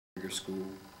school,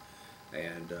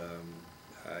 and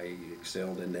I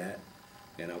excelled in that,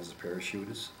 and I was a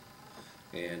parachutist,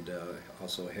 and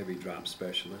also a heavy drop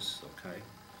specialist, okay?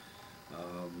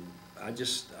 I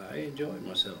enjoyed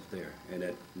myself there, and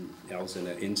I was in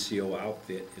an NCO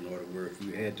outfit in order where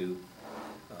you had to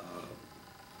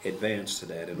advance to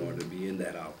that in order to be in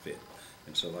that outfit.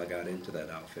 And so I got into that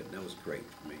outfit, and that was great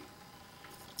for me.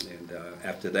 And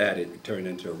after that, it turned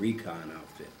into a recon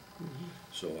outfit.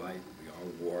 So we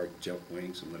all wore jump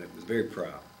wings and whatever. I was very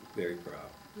proud, very proud.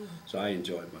 So I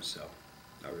enjoyed myself.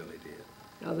 I really did.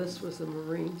 Now, this was the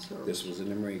Marine Service. This was in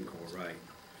the Marine Corps, right.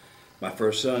 My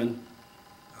first son,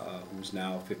 who's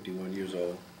now 51 years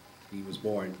old, he was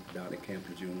born down in Camp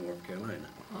Lejeune, North Carolina.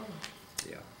 Oh.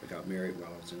 Yeah, I got married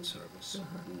while I was in service.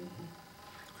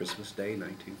 Christmas Day,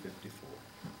 1954.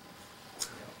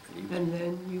 Yeah, And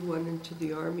then you went into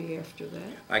the Army after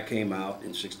that? I came out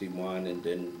in '61 and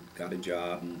then got a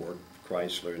job and worked for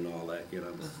Chrysler and all that, you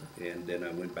know, and then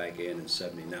I went back in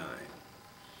 '79.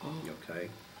 Oh. Okay,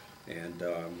 and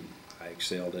I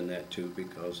excelled in that too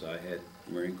because I had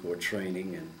Marine Corps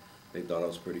training and they thought I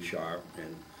was pretty sharp,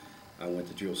 and I went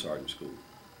to drill sergeant school,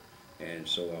 and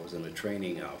so I was in a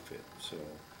training outfit. So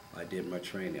I did my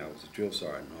training. I was a drill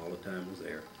sergeant all the time. I was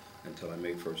there until I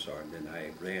made first sergeant. Then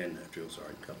I ran a drill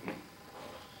sergeant company.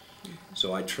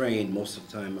 So I trained most of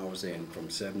the time I was in from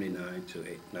 '79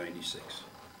 to '96,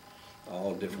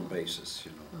 all different bases,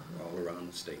 you know, all around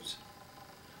the states.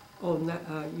 Oh, and that,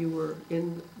 you were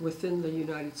within the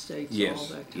United States all Yes,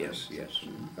 that time? yes, yes.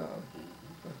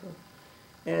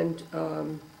 And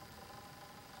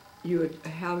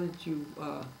how did you,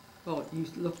 well, you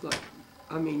looked like,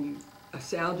 I mean, you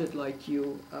sounded like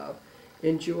you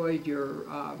enjoyed your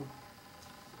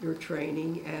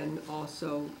training and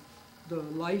also the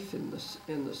life in the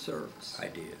service. I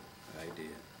did.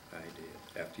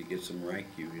 After you get some rank,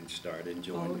 you can start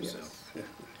enjoying yourself.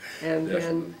 Yes.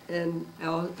 And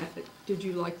did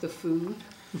you like the food?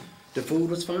 The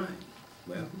food was fine.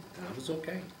 Well, I was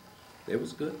okay. It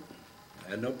was good. I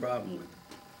had no problem with it.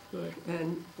 Good.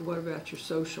 And what about your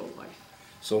social life?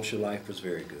 Social life was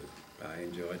very good. I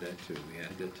enjoyed that too. We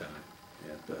had a good time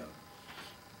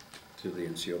to the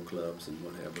NCO clubs and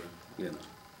whatever, you know.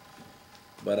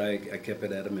 But I kept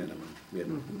it at a minimum, you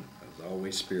know. I was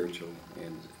always spiritual,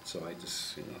 and so I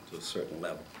just, you know, to a certain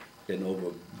level, didn't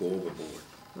go overboard.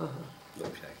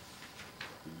 Okay.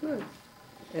 Good.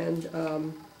 And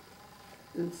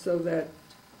so that,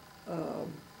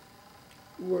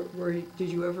 did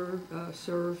you ever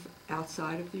serve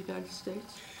outside of the United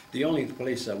States? The only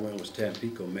place I went was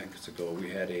Tampico, Mexico. We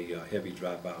had a heavy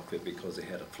drop outfit because they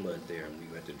had a flood there, and we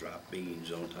had to drop beams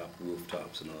on top of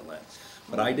rooftops and all that.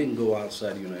 But I didn't go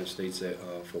outside the United States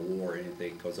for war or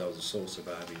anything because I was the sole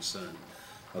surviving son.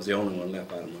 I was the only one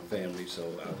left out of my family, so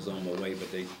I was on my way, but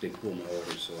they pulled my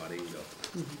orders, so I didn't go.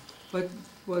 But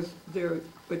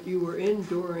you were in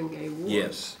during a war?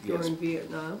 Yes, yes. During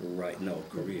Vietnam? Right, no,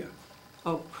 Korea.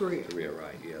 Oh, Korea. Korea,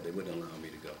 right, yeah, they wouldn't allow me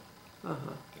to go.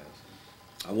 Uh-huh.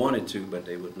 I wanted to, but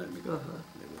they wouldn't let me go. Uh-huh.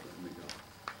 They wouldn't let me go.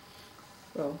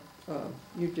 Well,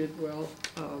 you did well.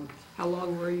 How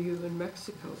long were you in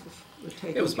Mexico?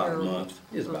 It was about a month.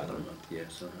 It was about a month,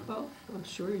 yes. Well, I'm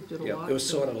sure you did a Yeah, lot. it was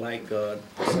sort of like the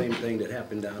same thing that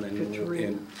happened down in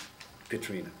Katrina.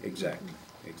 Katrina, exactly,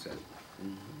 exactly.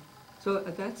 So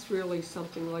that's really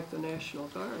something like the National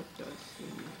Guard does,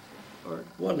 or?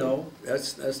 Well, no,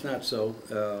 that's not so.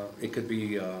 It could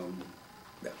be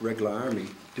regular Army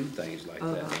do things like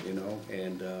that, you know,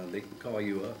 and they can call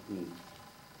you up and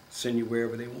send you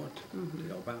wherever they want to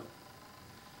help out.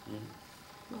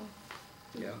 Well,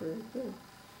 that's Yeah. very good.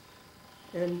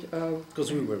 And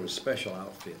because we were a special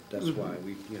outfit, that's why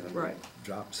we, you know, Right.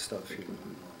 dropped stuff, you know,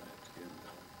 and all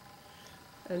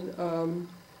that. And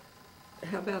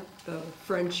how about the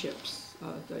friendships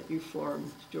that you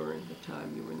formed during the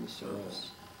time you were in the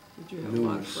service? Did you have a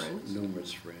lot of friends?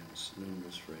 Numerous friends,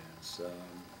 numerous friends.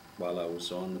 While I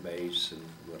was on the base and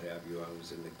what have you, I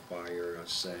was in the choir, I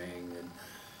sang, and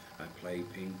I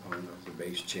played ping pong, I was a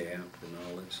bass champ and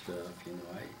all that stuff, you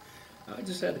know. I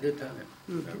just had a good time,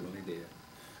 I really did.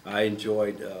 I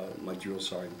enjoyed my drill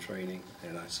sergeant training,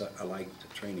 and I liked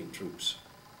training troops.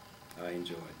 I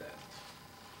enjoyed that,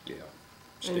 yeah.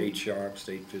 Stayed sharp,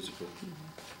 stayed physical,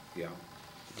 yeah,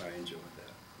 I enjoyed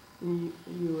that. You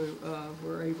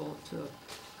were able to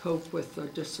cope with the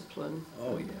discipline?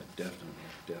 Oh yeah, definitely.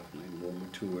 More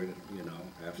matured, you know,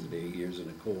 after the 8 years in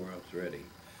the Corps, I was ready.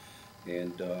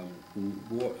 And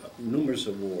numerous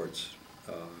awards,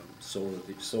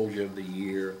 Soldier of the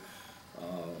Year,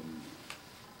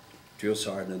 Drill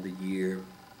Sergeant of the Year,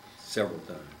 several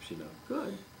times, you know.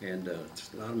 Good. And a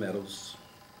lot of medals,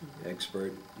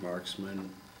 expert marksman,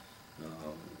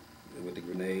 with the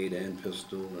grenade and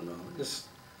pistol and all. Just,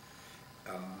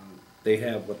 they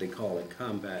have what they call a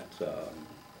combat,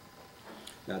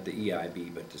 not the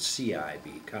EIB, but the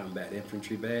CIB, Combat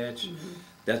Infantry Badge.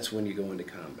 That's when you go into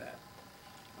combat.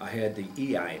 I had the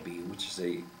EIB, which is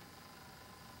a,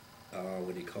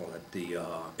 what do you call it, the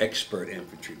Expert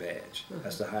Infantry Badge.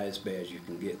 That's the highest badge you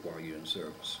can get while you're in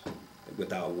service,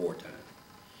 without wartime.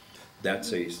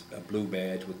 That's a blue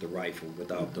badge with the rifle,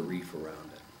 without the reef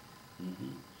around it.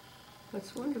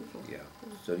 That's wonderful. Yeah,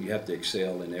 so you have to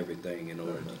excel in everything in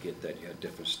order to get that. You have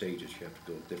different stages, you have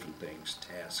to go different things,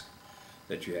 tasks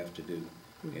that you have to do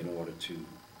in order to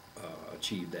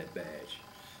achieve that badge.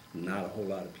 Not a whole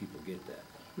lot of people get that.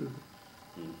 All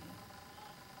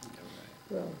right.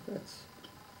 Well,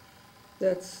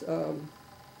 that's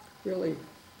really,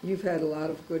 you've had a lot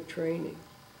of good training.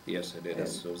 Yes, I did.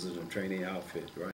 That was in a training outfit, right?